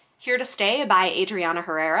are Here to Stay by Adriana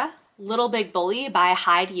Herrera, Little Big Bully by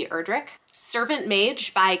Heidi Erdrich, Servant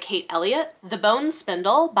Mage by Kate Elliott, The Bone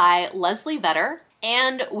Spindle by Leslie Vedder,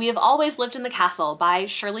 and We Have Always Lived in the Castle by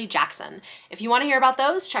Shirley Jackson. If you want to hear about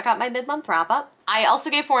those, check out my mid-month wrap-up. I also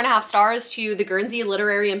gave 4.5 stars to The Guernsey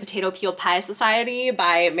Literary and Potato Peel Pie Society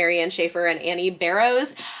by Marianne Schaefer and Annie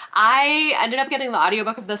Barrows. I ended up getting the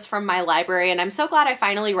audiobook of this from my library, and I'm so glad I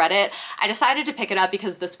finally read it. I decided to pick it up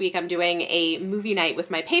because this week I'm doing a movie night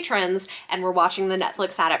with my patrons, and we're watching the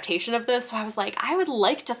Netflix adaptation of this, so I was like, I would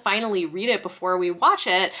like to finally read it before we watch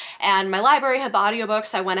it, and my library had the audiobook,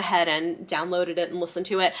 so I went ahead and downloaded it and listened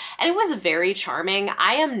to it, and it was very charming.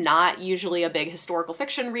 I am not usually a big historical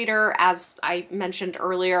fiction reader, as I mentioned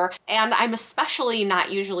earlier. And I'm especially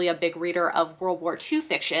not usually a big reader of World War II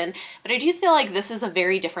fiction, but I do feel like this is a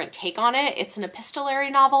very different take on it. It's an epistolary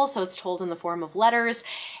novel, so it's told in the form of letters,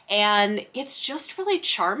 and it's just really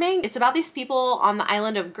charming. It's about these people on the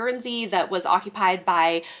island of Guernsey that was occupied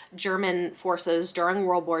by German forces during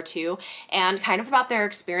World War II, and kind of about their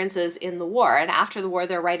experiences in the war. And after the war,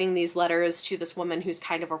 they're writing these letters to this woman who's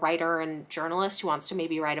kind of a writer and journalist who wants to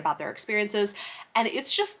maybe write about their experiences. And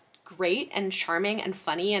it's just great and charming and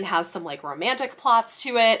funny and has some like romantic plots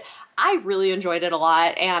to it. I really enjoyed it a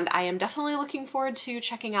lot, and I am definitely looking forward to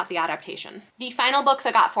checking out the adaptation. The final book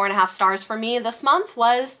that got 4.5 stars for me this month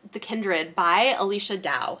was The Kindred by Alicia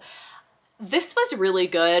Dow. This was really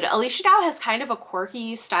good. Alicia Dow has kind of a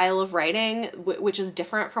quirky style of writing, which is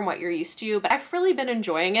different from what you're used to, but I've really been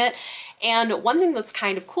enjoying it. And one thing that's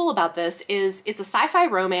kind of cool about this is it's a sci-fi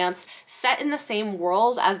romance set in the same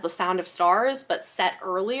world as The Sound of Stars, but set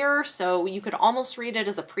earlier. So you could almost read it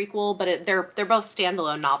as a prequel, but they're both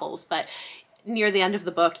standalone novels. But near the end of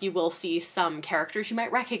the book, you will see some characters you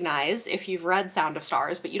might recognize if you've read Sound of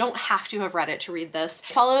Stars, but you don't have to have read it to read this.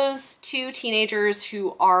 It follows two teenagers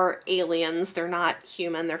who are aliens. They're not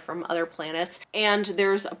human, they're from other planets. And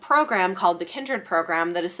there's a program called the Kindred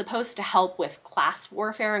Program that is supposed to help with class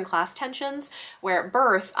warfare and class tensions, where at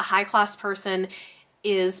birth, a high-class person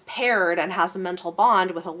is paired and has a mental bond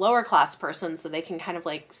with a lower class person so they can kind of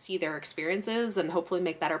like see their experiences and hopefully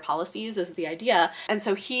make better policies is the idea. And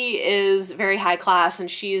so he is very high class and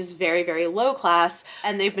she's very, very low class,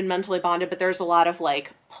 and they've been mentally bonded, but there's a lot of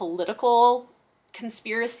like political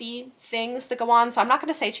conspiracy things that go on. So I'm not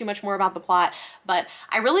going to say too much more about the plot, but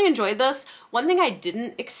I really enjoyed this. One thing I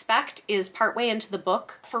didn't expect is partway into the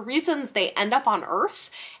book, for reasons they end up on Earth.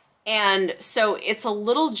 And so it's a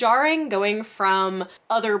little jarring going from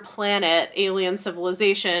other planet alien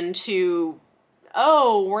civilization to,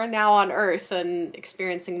 oh, we're now on Earth and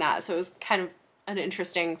experiencing that. So it was kind of an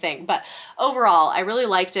interesting thing, but overall I really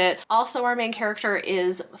liked it. Also, our main character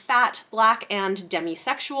is fat, black, and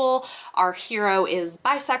demisexual. Our hero is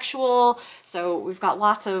bisexual, so we've got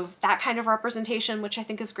lots of that kind of representation, which I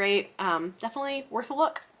think is great. Definitely worth a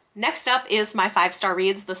look. Next up is my 5-star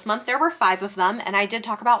reads. This month there were 5 of them, and I did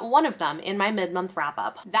talk about one of them in my mid-month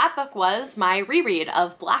wrap-up. That book was my reread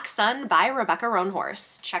of Black Sun by Rebecca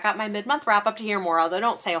Roanhorse. Check out my mid-month wrap-up to hear more, although I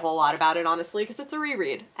don't say a whole lot about it, honestly, because it's a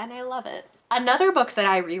reread, and I love it. Another book that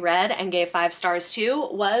I reread and gave 5 stars to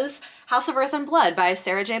was House of Earth and Blood by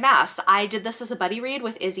Sarah J. Maas. I did this as a buddy read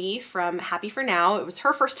with Izzy from Happy for Now. It was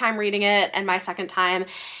her first time reading it and my second time.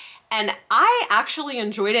 And I actually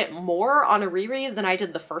enjoyed it more on a reread than I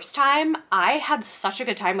did the first time. I had such a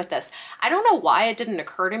good time with this. I don't know why it didn't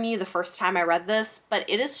occur to me the first time I read this, but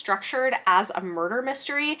it is structured as a murder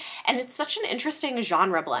mystery, and it's such an interesting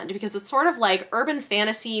genre blend because it's sort of like urban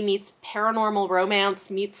fantasy meets paranormal romance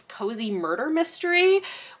meets cozy murder mystery,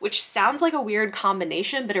 which sounds like a weird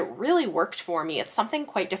combination, but it really worked for me. It's something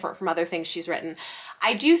quite different from other things she's written.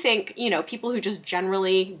 I do think, you know, people who just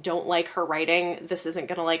generally don't like her writing, this isn't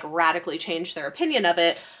gonna like radically change their opinion of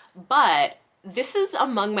it, but this is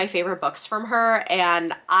among my favorite books from her,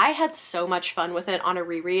 and I had so much fun with it on a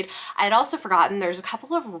reread. I had also forgotten there's a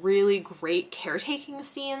couple of really great caretaking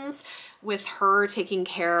scenes with her taking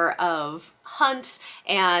care of Hunt,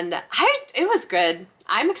 and it was good.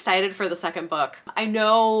 I'm excited for the second book. I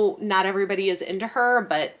know not everybody is into her,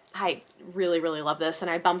 but I really, really love this,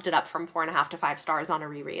 and I bumped it up from 4.5 to 5 stars on a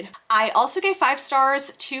reread. I also gave 5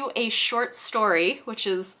 stars to a short story, which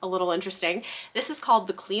is a little interesting. This is called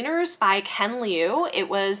The Cleaners by Ken Liu. It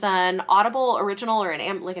was an Audible original or an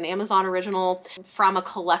Amazon original from a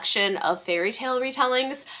collection of fairy tale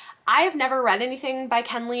retellings. I've never read anything by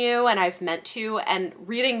Ken Liu, and I've meant to, and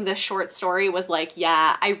reading this short story was like,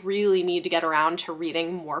 yeah, I really need to get around to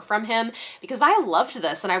reading more from him because I loved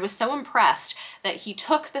this, and I was so impressed that he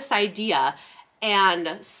took this idea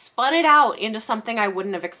and spun it out into something I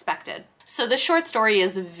wouldn't have expected. So this short story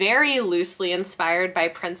is very loosely inspired by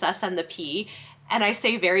Princess and the Pea. And I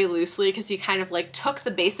say very loosely because he kind of like took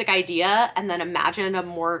the basic idea and then imagined a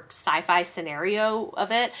more sci-fi scenario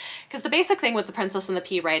of it. Because the basic thing with the Princess and the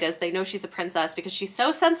Pea, right, is they know she's a princess because she's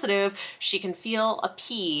so sensitive, she can feel a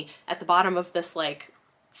pea at the bottom of this like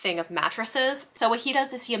thing of mattresses. So what he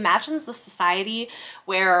does is he imagines the society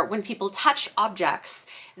where when people touch objects,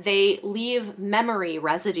 they leave memory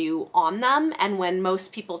residue on them, and when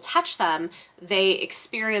most people touch them, they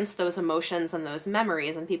experience those emotions and those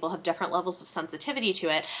memories, and people have different levels of sensitivity to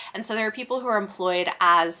it. And so there are people who are employed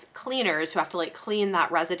as cleaners who have to like clean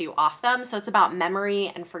that residue off them. So it's about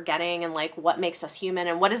memory and forgetting and like what makes us human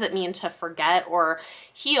and what does it mean to forget or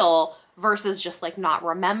heal versus just like not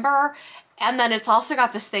remember. And then it's also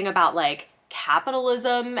got this thing about like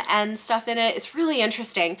capitalism and stuff in it. It's really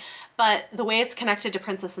interesting, but the way it's connected to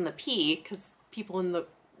Princess and the Pea, because people in the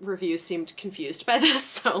review seemed confused by this,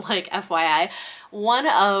 so like FYI, one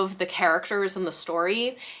of the characters in the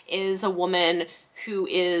story is a woman who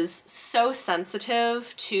is so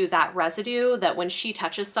sensitive to that residue that when she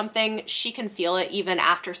touches something, she can feel it even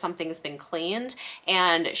after something's been cleaned,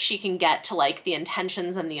 and she can get to like the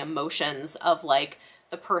intentions and the emotions of like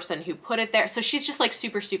the person who put it there. So she's just like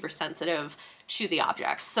super, super sensitive to the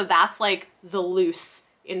objects. So that's like the loose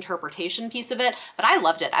interpretation piece of it, but I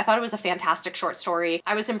loved it. I thought it was a fantastic short story.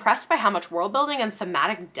 I was impressed by how much world building and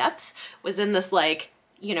thematic depth was in this like,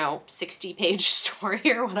 you know, 60-page story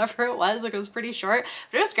or whatever it was. Like, it was pretty short,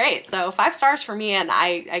 but it was great. So 5 stars for me, and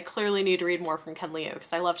I clearly need to read more from Ken Liu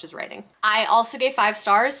because I loved his writing. I also gave 5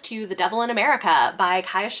 stars to The Devil in America by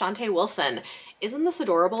Kaya Shante Wilson. Isn't this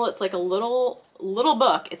adorable? It's like a little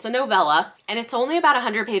book. It's a novella, and it's only about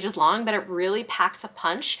 100 pages long, but it really packs a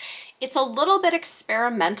punch. It's a little bit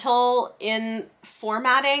experimental in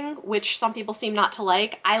formatting, which some people seem not to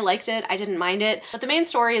like. I liked it, I didn't mind it. But the main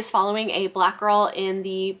story is following a Black girl in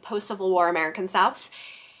the post-Civil War American South,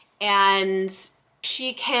 and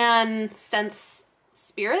she can sense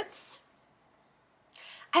spirits.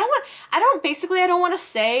 I don't want to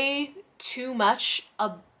say too much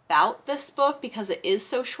about this book because it is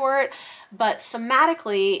so short, but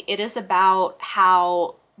thematically it is about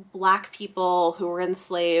how Black people who were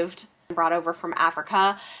enslaved and brought over from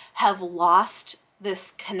Africa have lost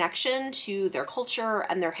this connection to their culture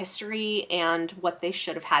and their history and what they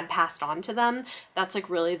should have had passed on to them. That's like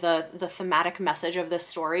really the thematic message of this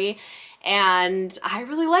story, and I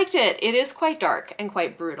really liked it. It is quite dark and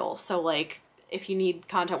quite brutal, so like if you need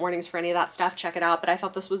content warnings for any of that stuff, check it out. But I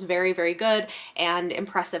thought this was very, very good and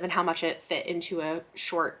impressive in how much it fit into a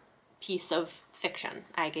short piece of fiction.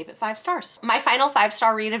 I gave it 5 stars. My final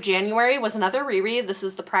 5-star read of January was another reread. This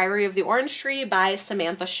is The Priory of the Orange Tree by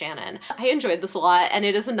Samantha Shannon. I enjoyed this a lot, and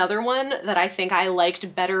it is another one that I think I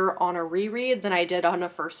liked better on a reread than I did on a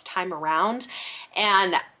first time around.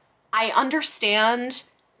 And I understand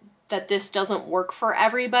that this doesn't work for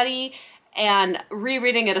everybody, and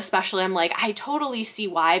rereading it especially, I'm like, I totally see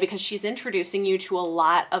why, because she's introducing you to a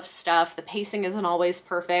lot of stuff. The pacing isn't always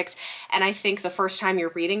perfect, and I think the first time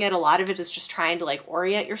you're reading it, a lot of it is just trying to like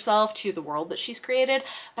orient yourself to the world that she's created.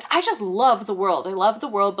 But I just love the world. I love the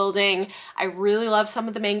world building. I really love some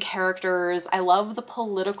of the main characters. I love the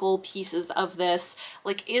political pieces of this.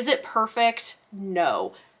 Like, is it perfect?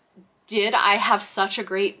 No. Did I have such a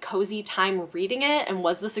great cozy time reading it, and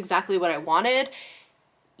was this exactly what I wanted?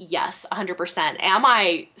 Yes, 100%. Am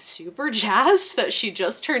I super jazzed that she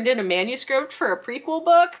just turned in a manuscript for a prequel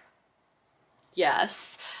book?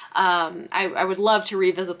 Yes. I would love to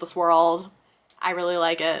revisit this world. I really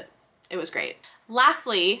like it. It was great.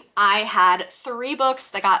 Lastly, I had 3 books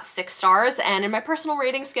that got 6 stars, and in my personal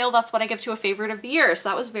rating scale, that's what I give to a favorite of the year. So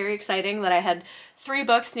that was very exciting that I had 3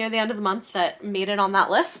 books near the end of the month that made it on that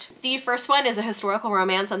list. The first one is a historical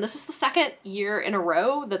romance, and this is the 2nd year in a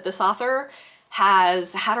row that this author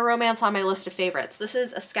has had a romance on my list of favorites. This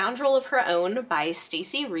is A Scoundrel of Her Own by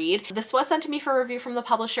Stacey Reed. This was sent to me for review from the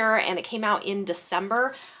publisher, and it came out in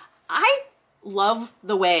December. I love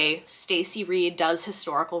the way Stacey Reed does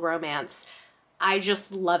historical romance. I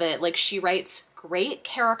just love it. Like, she writes great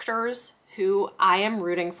characters who I am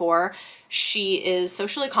rooting for. She is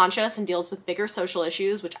socially conscious and deals with bigger social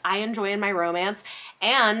issues, which I enjoy in my romance,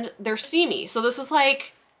 and they're steamy. So this is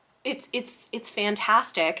like, it's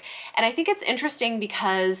fantastic. And I think it's interesting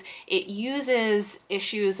because it uses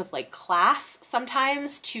issues of like class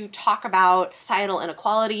sometimes to talk about societal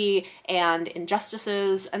inequality and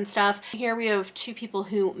injustices and stuff. Here we have 2 people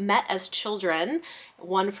who met as children,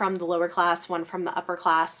 one from the lower class, one from the upper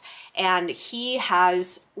class, and he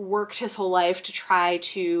has worked his whole life to try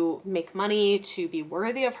to make money to be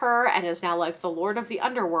worthy of her, and is now like the lord of the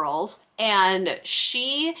underworld. And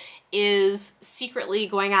she is secretly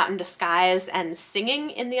going out in disguise and singing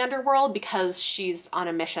in the underworld because she's on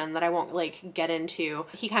a mission that I won't like get into.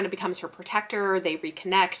 He kind of becomes her protector, they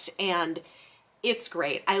reconnect, and it's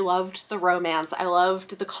great. I loved the romance. I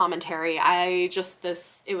loved the commentary.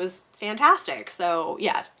 It was fantastic. So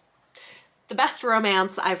yeah, the best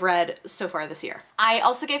romance I've read so far this year. I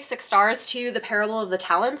also gave 6 stars to The Parable of the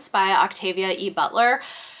Talents by Octavia E. Butler.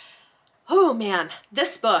 Oh man,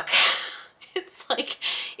 this book,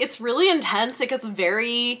 it's really intense. It gets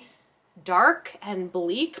very dark and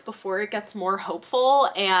bleak before it gets more hopeful,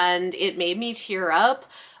 and it made me tear up,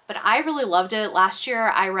 but I really loved it. Last year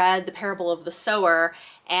I read The Parable of the Sower,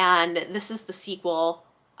 and this is the sequel.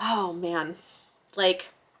 Oh man, like,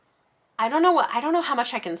 I don't know how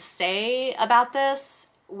much I can say about this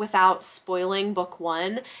without spoiling book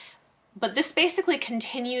one, but this basically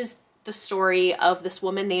continues the story of this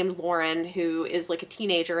woman named Lauren, who is like a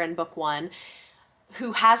teenager in book one,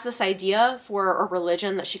 who has this idea for a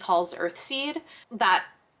religion that she calls Earthseed that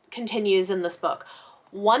continues in this book.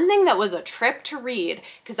 One thing that was a trip to read,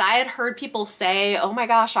 because I had heard people say, oh my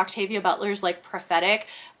gosh, Octavia Butler's like prophetic,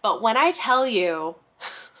 but when I tell you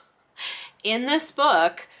in this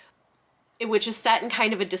book, which is set in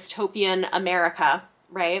kind of a dystopian America,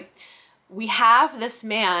 right? We have this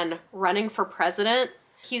man running for president.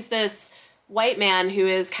 He's this white man who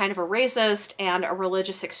is kind of a racist and a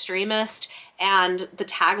religious extremist, and the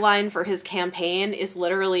tagline for his campaign is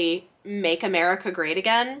literally "Make America Great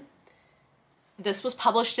Again." This was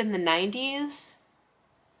published in the 90s.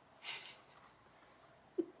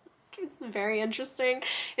 It's very interesting.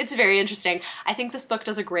 It's very interesting. I think this book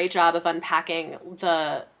does a great job of unpacking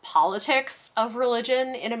the politics of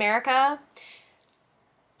religion in America,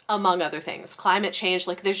 among other things. Climate change,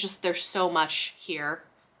 like there's so much here.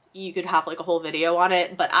 You could have like a whole video on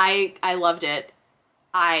it, but I loved it.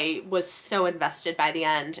 I was so invested by the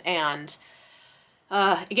end, and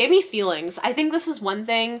it gave me feelings. I think this is one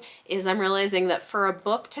thing, is I'm realizing that for a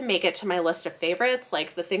book to make it to my list of favorites,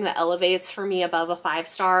 like the thing that elevates for me above a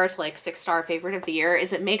 5-star to like 6-star favorite of the year,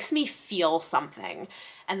 is it makes me feel something.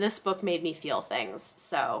 And this book made me feel things.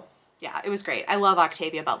 So yeah, it was great. I love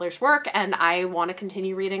Octavia Butler's work, and I want to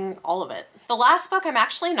continue reading all of it. The last book I'm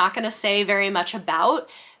actually not going to say very much about,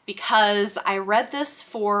 because I read this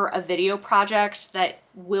for a video project that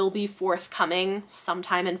will be forthcoming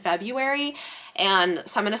sometime in February, and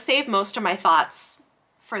so I'm going to save most of my thoughts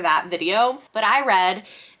for that video. But I read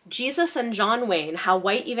Jesus and John Wayne, How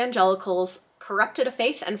White Evangelicals Corrupted a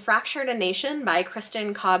Faith and Fractured a Nation by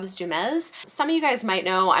Kristen Cobbs-Dumez. Some of you guys might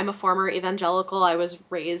know I'm a former evangelical. I was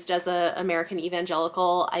raised as an American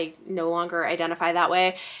evangelical. I no longer identify that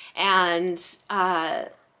way. And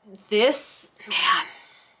this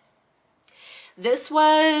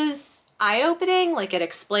was eye-opening. Like, it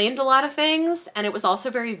explained a lot of things, and it was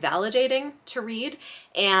also very validating to read.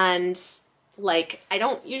 And like, I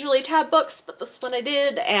don't usually tab books, but this one I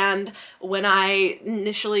did. And when I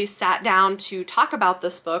initially sat down to talk about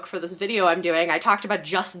this book for this video I'm doing, I talked about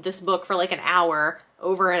just this book for like an hour,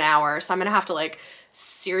 over an hour. So I'm gonna have to like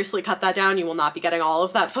seriously cut that down. You will not be getting all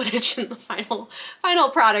of that footage in the final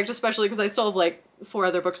product, especially because I still have like 4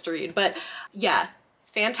 other books to read. But yeah,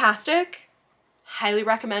 fantastic. Highly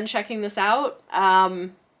recommend checking this out.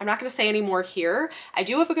 I'm not going to say any more here. I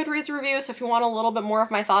do have a Goodreads review, so if you want a little bit more of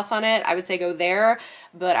my thoughts on it, I would say go there,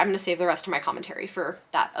 but I'm going to save the rest of my commentary for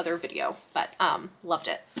that other video. But loved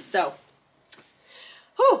it. So,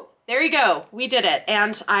 whew, there you go. We did it,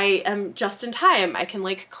 and I am just in time. I can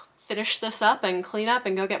like finish this up and clean up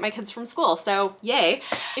and go get my kids from school. So yay.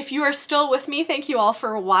 If you are still with me, thank you all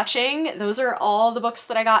for watching. Those are all the books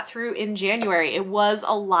that I got through in January. It was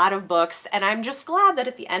a lot of books, and I'm just glad that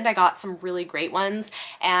at the end I got some really great ones.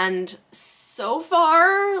 And so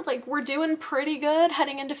far, like, we're doing pretty good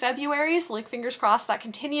heading into February. So like, fingers crossed that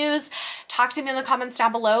continues. Talk to me in the comments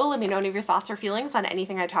down below. Let me know any of your thoughts or feelings on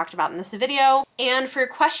anything I talked about in this video. And for your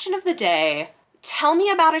question of the day, tell me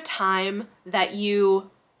about a time that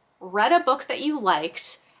you read a book that you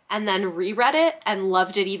liked and then reread it and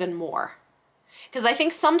loved it even more. Because I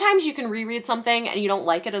think sometimes you can reread something and you don't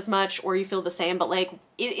like it as much, or you feel the same, but like,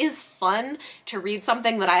 it is fun to read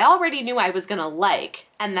something that I already knew I was gonna like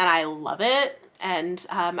and then I love it. And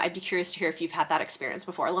I'd be curious to hear if you've had that experience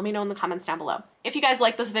before. Let me know in the comments down below. If you guys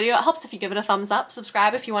like this video, it helps if you give it a thumbs up,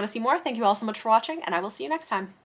 subscribe if you want to see more. Thank you all so much for watching, and I will see you next time.